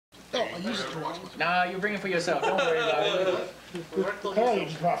Nah, you bring it for yourself. Don't worry about it. Oh, he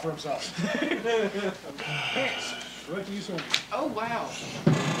just brought for himself. Right to you, sir. Oh, wow.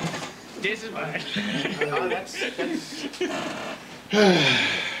 This is mine. Oh, that's...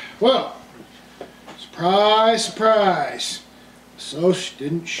 Well, surprise, surprise. Soch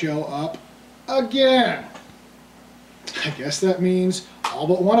didn't show up again. I guess that means all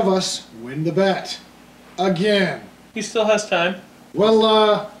but one of us win the bet. Again. He still has time.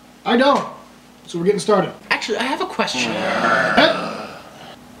 Well, I don't. So we're getting started. Actually, I have a question.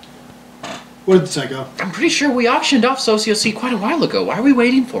 What did the psycho? I'm pretty sure we auctioned off Socio C quite a while ago. Why are we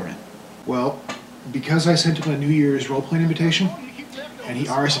waiting for him? Well, because I sent him a New Year's role-playing invitation, and he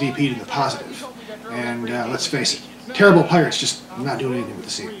RSVP'd in the positive. And let's face it, terrible pirates just not doing anything with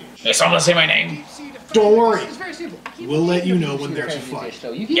the sea. Hey, someone say my name. Don't worry. We'll let you know when there's a fight.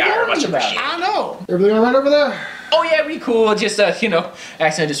 Yeah, much appreciated. I know. Everything all right over there? Oh yeah, we cool. Just you know,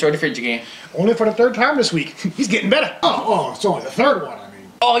 accidentally destroyed the fridge again. Only for the third time this week. He's getting better. Oh, it's only the third one.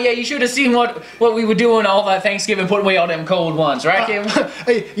 Oh yeah, you should have seen what we were doing all that Thanksgiving, putting away all them cold ones, right, Kim?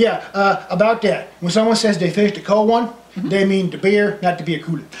 Hey, yeah. About that. When someone says they finished a cold one, they mean the beer, not the beer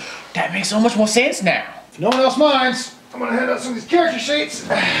cooler. That makes so much more sense now. If no one else minds, I'm gonna hand out some of these character sheets.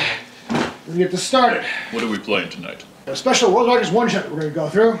 We're gonna get this started. What are we playing tonight? A special World Largest one-shot we're gonna go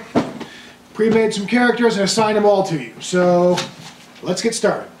through. Pre-made some characters and assigned them all to you. So, let's get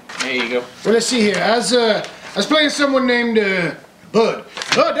started. There you go. Well, let's see here. I was playing someone named Bud.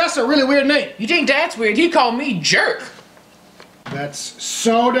 Bud, that's a really weird name. You think that's weird? He called me Jerk. That's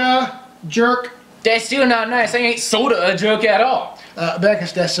Soda Jerk. That's still not nice. I ain't soda a jerk at all.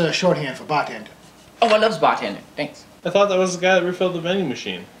 Backus, that's shorthand for bartender. Oh, I loves bartending. Thanks. I thought that was the guy that refilled the vending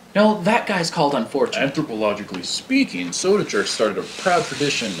machine. No, that guy's called unfortunate. Anthropologically speaking, Soda Jerk started a proud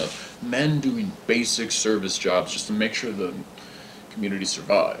tradition of men doing basic service jobs just to make sure the community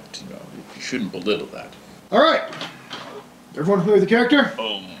survived. You know, you shouldn't belittle that. All right. Everyone familiar with the character?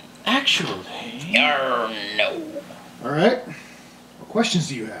 Actually, no. All right. What questions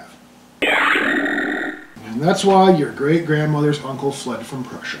do you have? And that's why your great-grandmother's uncle fled from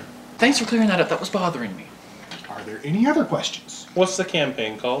Prussia. Thanks for clearing that up. That was bothering me. Are there any other questions? What's the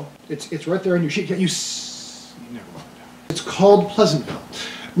campaign called? It's right there in your sheet. Can't you never mind. It's called Pleasantville.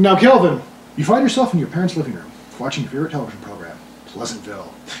 Now, Kelvin, you find yourself in your parents' living room, watching your favorite television program,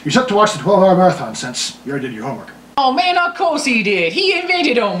 Pleasantville. You're set to watch the 12-hour marathon since you already did your homework. Oh man, of course he did. He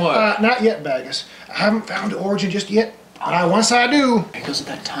invented homework. Not yet, Bagus. I haven't found the origin just yet, but once I do... Because of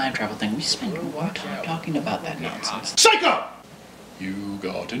that time travel thing, we spent a lot of time talking about that nonsense. Psycho! You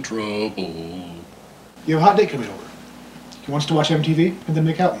got in trouble. You have a hot date coming over. He wants to watch MTV and then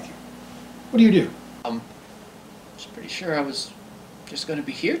make out with you. What do you do? I was pretty sure I was just going to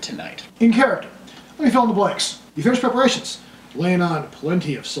be here tonight. In character. Let me fill in the blanks. You finish preparations, laying on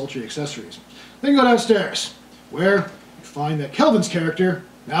plenty of sultry accessories. Then you go downstairs, where you find that Kelvin's character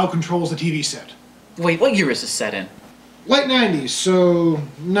now controls the TV set. Wait, what year is this set in? Late 90s, so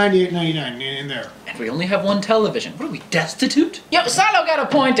 98, 99 in there. And we only have one television. What are we, destitute? Yo, Silo got a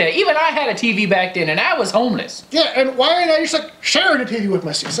point there. Even I had a TV back then, and I was homeless. Yeah, and why ain't I just like sharing a TV with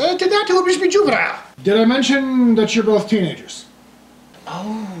my sis? I did that to just be juvenile. Did I mention that you're both teenagers?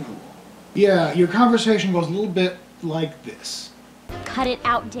 Oh. Yeah, your conversation goes a little bit like this. Cut it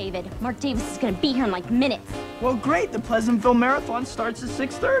out, David. Mark Davis is gonna be here in like minutes. Well, great. The Pleasantville Marathon starts at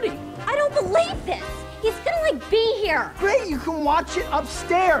 6:30. I don't believe this. He's gonna like be here. Great, you can watch it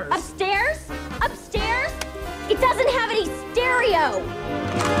upstairs. Upstairs? Upstairs? It doesn't have any stereo.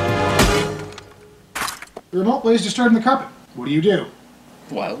 The remote blaze just started in the carpet. What do you do?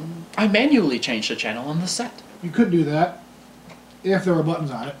 Well, I manually changed the channel on the set. You could do that if there were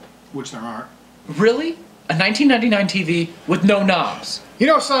buttons on it, which there aren't. Really? A 1999 TV with no knobs? You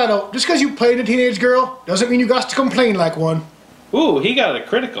know, Silo, just because you played a teenage girl doesn't mean you got to complain like one. Ooh, he got a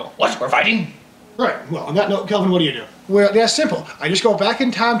critical. What? We're fighting? Right, well, on that note, Kelvin, what do you do? Well, that's simple. I just go back in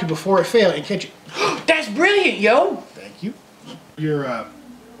time to before it failed and catch it. That's brilliant, yo! Thank you. Your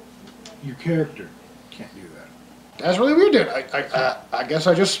character can't do that. That's really weird, dude. I guess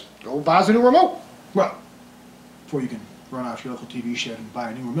I just go buy the new remote. Well, before you can run out to your local TV shed and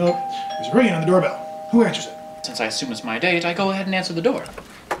buy a new remote, there's a ringing on the doorbell. Who answers it? Since I assume it's my date, I go ahead and answer the door.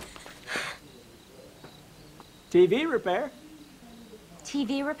 TV repair?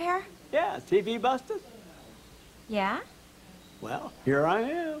 TV repair? Yeah, TV busted? Yeah? Well, here I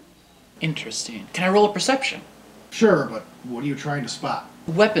am. Interesting. Can I roll a perception? Sure, but what are you trying to spot?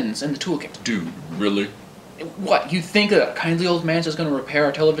 Weapons in the toolkit. Dude, really? What, you think a kindly old man's just gonna repair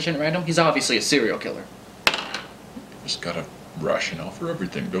our television at random? He's obviously a serial killer. Just got a rationale for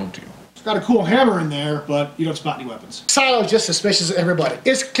everything, don't you? It's got a cool hammer in there, but you don't spot any weapons. Silo's just suspicious of everybody.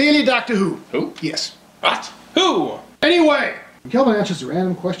 It's clearly Doctor Who. Who? Yes. What? Who? Anyway, when Kelvin answers a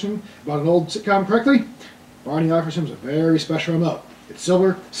random question about an old sitcom correctly, Barney offers him a very special remote. It's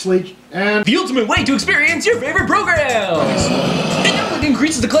silver, sleek, and The ultimate way to experience your favorite programs! It not only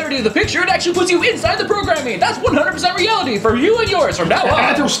increases the clarity of the picture, it actually puts you inside the programming! That's 100% reality for you and yours from now on!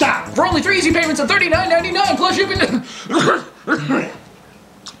 Andrew, stop! For only 3 easy payments of $39.99 plus shipping.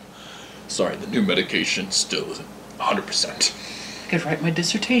 Sorry, the new medication still isn't 100%. I could write my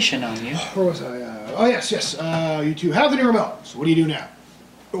dissertation on you. Where was I? Oh, yes. You two have the new remote. So what do you do now?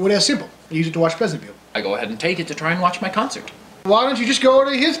 Well, that's simple. I use it to watch Pleasantville. I go ahead and take it to try and watch my concert. Why don't you just go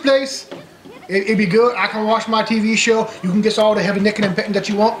to his place? It'd be good. I can watch my TV show. You can get all the heavy nicking and petting that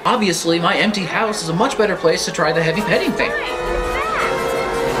you want. Obviously, my empty house is a much better place to try the heavy petting thing.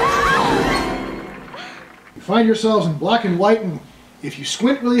 You find yourselves in black and white, and if you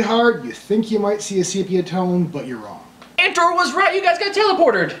squint really hard, you think you might see a sepia tone, but you're wrong. Andrew was right, you guys got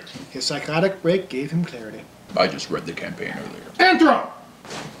teleported. His psychotic break gave him clarity. I just read the campaign earlier. Anthro!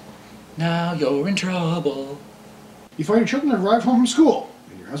 Now you're in trouble. You find your children have arrived home from school,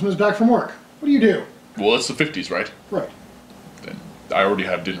 and your husband is back from work. What do you do? Well, it's the 50s, right? Right. Then I already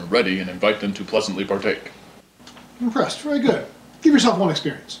have dinner ready and invite them to pleasantly partake. Impressed. Very good. Give yourself one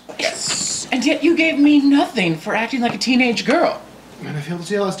experience. Yes. And yet you gave me nothing for acting like a teenage girl. And I feel to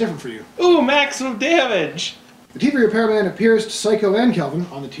see how that's different for you. Ooh, maximum damage. The TV repairman appears to Psycho and Kelvin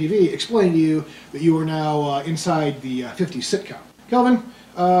on the TV, explaining to you that you are now inside the 50s sitcom. Kelvin,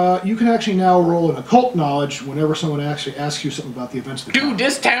 you can actually now roll an occult knowledge whenever someone actually asks you something about the events of the Dude, time.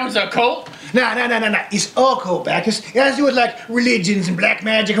 this town's a cult. Nah. It's occult, Bacchus. It has to do with, like, religions and black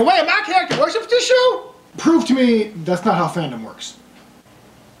magic. And wait, my character worships this show? Prove to me that's not how fandom works.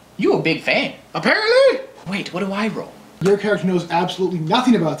 You a big fan. Apparently! Wait, what do I roll? Your character knows absolutely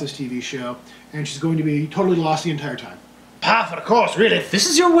nothing about this TV show, and she's going to be totally lost the entire time. Par for the course, really. This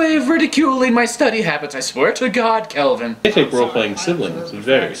is your way of ridiculing my study habits, I swear to God, Kelvin. I take role-playing siblings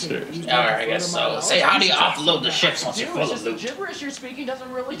very seriously. Alright, I guess so. Say, how do you offload the ships once you're full of loot? The gibberish you're speaking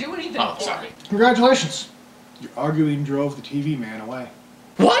doesn't really do anything. Oh, sorry. Congratulations. Your arguing drove the TV man away.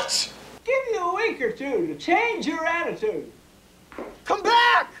 What? Give you a week or two to change your attitude. Come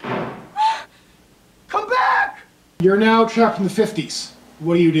back! Come back! You're now trapped in the 50s.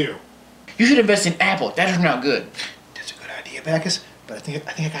 What do? You should invest in Apple. That turned out good. That's a good idea, Bacchus, but I think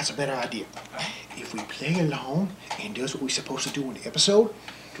I got a better idea. If we play along and does what we're supposed to do in the episode,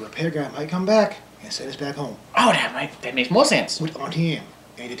 the repair guy might come back and send us back home. Oh, that makes more sense. With Auntie M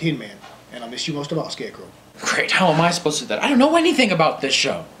and the Tin Man, and I'll miss you most of all, Scarecrow. Great, how am I supposed to do that? I don't know anything about this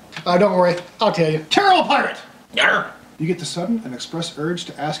show. Don't worry, I'll tell you. Terrible pirate! Yarr. You get the sudden and express urge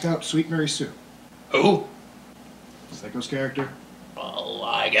to ask out Sweet Mary Sue. Who? Psycho's character. Well,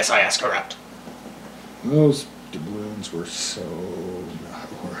 I guess I ask her out. Those doubloons were so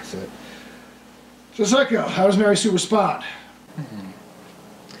not worth it. So, Psycho, how does Mary Sue respond?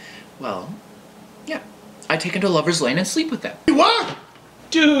 Well, yeah. I take her to Lover's Lane and sleep with them. You what?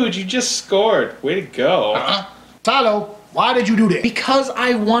 Dude, you just scored. Way to go. Silo, why did you do that? Because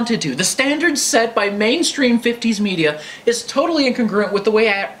I wanted to. The standards set by mainstream 50s media is totally incongruent with the way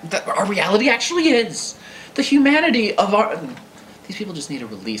that our reality actually is. The humanity of our... These people just need a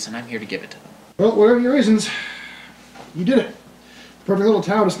release, and I'm here to give it to them. Well, whatever your reasons, you did it. The perfect little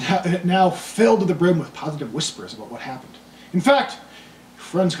town is now filled to the brim with positive whispers about what happened. In fact, your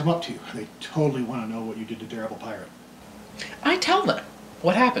friends come up to you, and they totally want to know what you did to Terrible Pirate. I tell them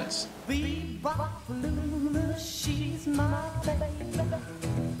what happens.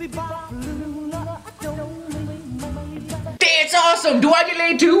 That's awesome! Do I get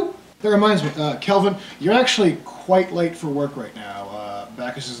laid too? That reminds me, Kelvin, you're actually quite late for work right now.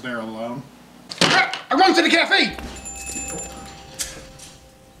 Bacchus is there alone. I run to the cafe!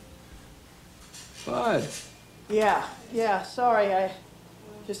 Bud. Yeah, sorry, I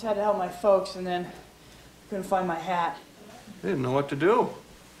just had to help my folks and then couldn't find my hat. I didn't know what to do.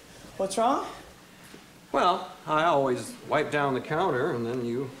 What's wrong? Well, I always wipe down the counter and then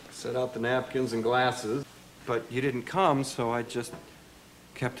you set out the napkins and glasses. But you didn't come, so I just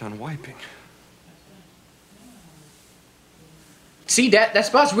kept on wiping. See, that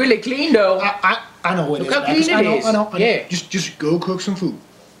spot's really clean, though. I know what it is. Look how clean it is. I know. Yeah. Just go cook some food.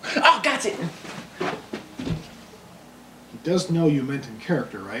 Oh, got it. He does know you meant in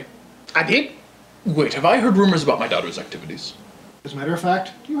character, right? I did? Wait, have I heard rumors about my daughter's activities? As a matter of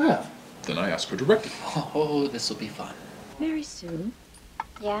fact, you have. Then I ask her directly. Oh, this'll be fun. Mary Sue,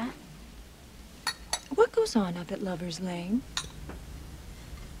 Yeah? what goes on up at Lover's Lane?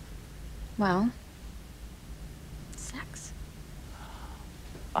 Well, sex.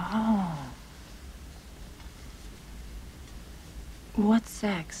 Oh. What's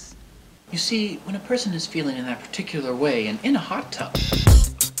sex? You see, when a person is feeling in that particular way and in a hot tub,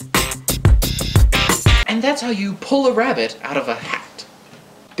 and that's how you pull a rabbit out of a hat.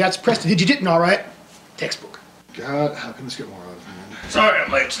 That's Preston. Did you didn't, all right? Textbook. God, how can this get more out of hand? Sorry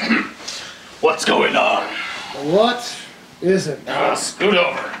I'm late. What's going on? What is it? Scoot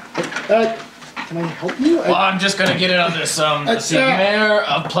over. Can I help you? Well, I'm just gonna get in on this, Mayor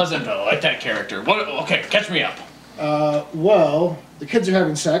of Pleasantville. I like that character. What? Okay, catch me up. Well, the kids are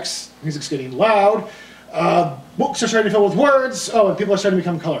having sex, music's getting loud, books are starting to fill with words, and people are starting to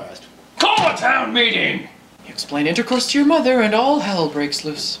become colorized. Call a town meeting! You explain intercourse to your mother and all hell breaks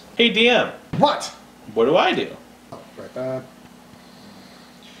loose. Hey, DM. What? What do I do? Right,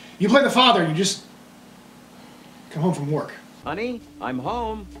 you play the father, you just come home from work. Honey, I'm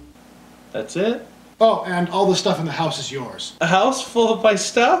home. That's it? Oh, and all the stuff in the house is yours. A house full of my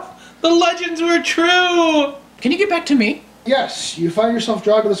stuff? The legends were true! Can you get back to me? Yes, you find yourself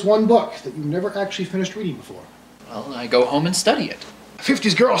drawn to this one book that you've never actually finished reading before. Well, I go home and study it.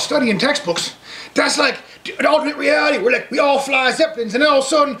 50s girls studying textbooks. That's like an alternate reality where we all fly zeppelins and all of a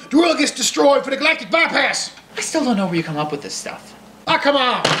sudden the world gets destroyed for the galactic bypass. I still don't know where you come up with this stuff. Ah, come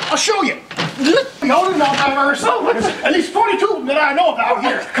on, I'll show you. The only one I've ever saw. There's at least 42 of them that I know about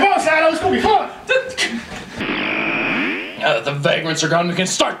here. Come on, Sado, it's gonna be fun. Now that the vagrants are gone, we can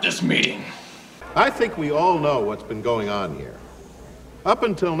start this meeting. I think we all know what's been going on here. Up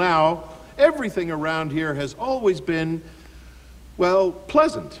until now, everything around here has always been, well,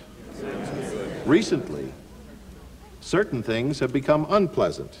 pleasant. Recently, certain things have become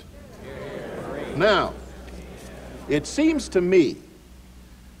unpleasant. Now, it seems to me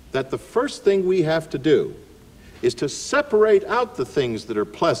that the first thing we have to do is to separate out the things that are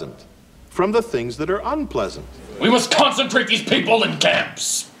pleasant from the things that are unpleasant. We must concentrate these people in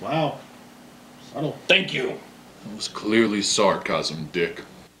camps. Wow. Subtle. Thank you. That was clearly sarcasm, Dick.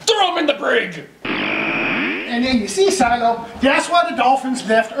 Throw him in the brig! And then you see, Silo, that's why the dolphins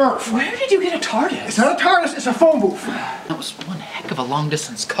left Earth. Where did you get a TARDIS? It's not a TARDIS, it's a phone booth. That was one heck of a long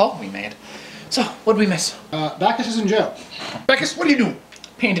distance call we made. So, what'd we miss? Bacchus is in jail. Bacchus, what do you do?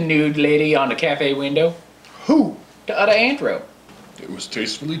 Paint a nude lady on the cafe window. Who? The other Andrew. It was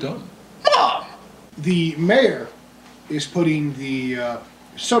tastefully done. Mom! The mayor is putting the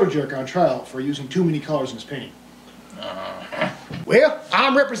soda jerk on trial for using too many colors in his painting. Well,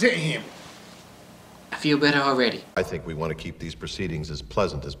 I'm representing him. I feel better already. I think we want to keep these proceedings as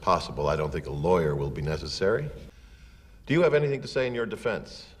pleasant as possible. I don't think a lawyer will be necessary. Do you have anything to say in your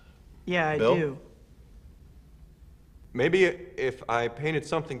defense? Yeah, I Bill? do. Maybe if I painted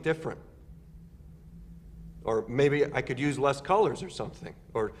something different. Or maybe I could use less colors or something.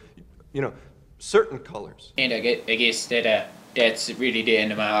 Or, you know, certain colors. And I guess that that's really the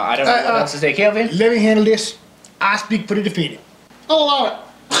end of my... I don't know what else to say, Kelvin. Let me handle this. I speak for the defendant. I'll allow it.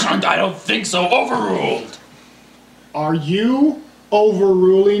 I don't think so. Overruled. Are you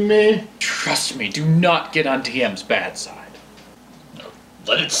overruling me? Trust me, do not get on TM's bad side. No,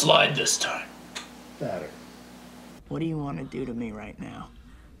 let it slide this time. Better. What do you want to do to me right now?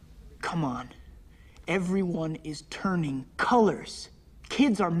 Come on. Everyone is turning colors.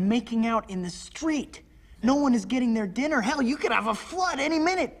 Kids are making out in the street. No one is getting their dinner. Hell, you could have a flood any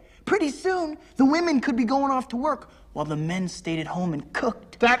minute. Pretty soon, the women could be going off to work while the men stayed at home and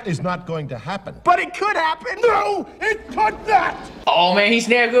cooked. That is not going to happen. But it could happen. No, it could not. Oh man, he's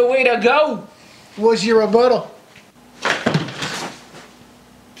never a good way to go. What's your rebuttal?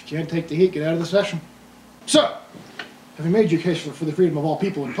 If you can't take the heat, get out of the session. So, having made your case for the freedom of all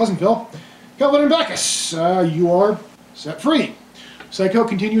people in Pleasantville, Kelvin and Bacchus, you are set free. Psycho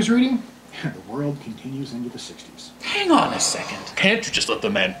continues reading, and the world continues into the 60s. Hang on a second. Can't you just let the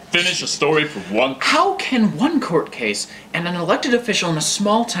man finish a story for once? How can one court case and an elected official in a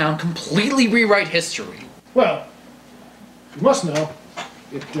small town completely rewrite history? Well, you must know,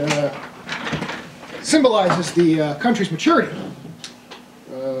 it symbolizes the country's maturity.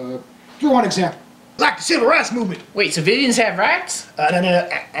 For one example, like the civil rights movement. Wait, civilians have rights? No,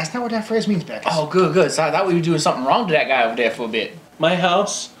 that's not what that phrase means, Bacchus. Oh, good. So I thought we were doing something wrong to that guy over there for a bit. My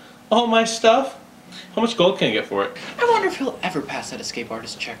house? All my stuff? How much gold can I get for it? I wonder if he'll ever pass that escape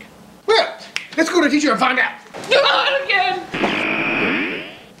artist check. Well, let's go to the teacher and find out. Not again!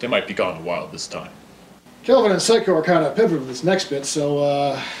 They might be gone a while this time. Kelvin and Psycho are kind of pivotal in this next bit,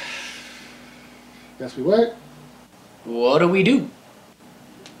 so, guess we wait. What do we do?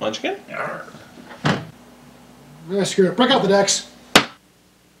 Munchkin? Yeah, screw it. Break out the decks.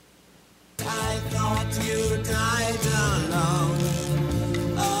 I thought you died alone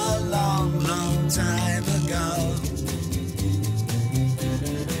a long, long time ago.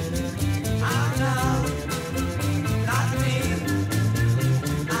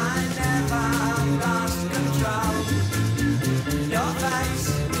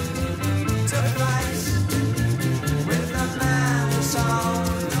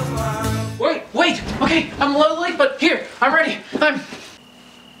 late. Okay, I'm a little late, but here, I'm ready.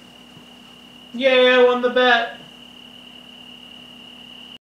 Yay, I won the bet.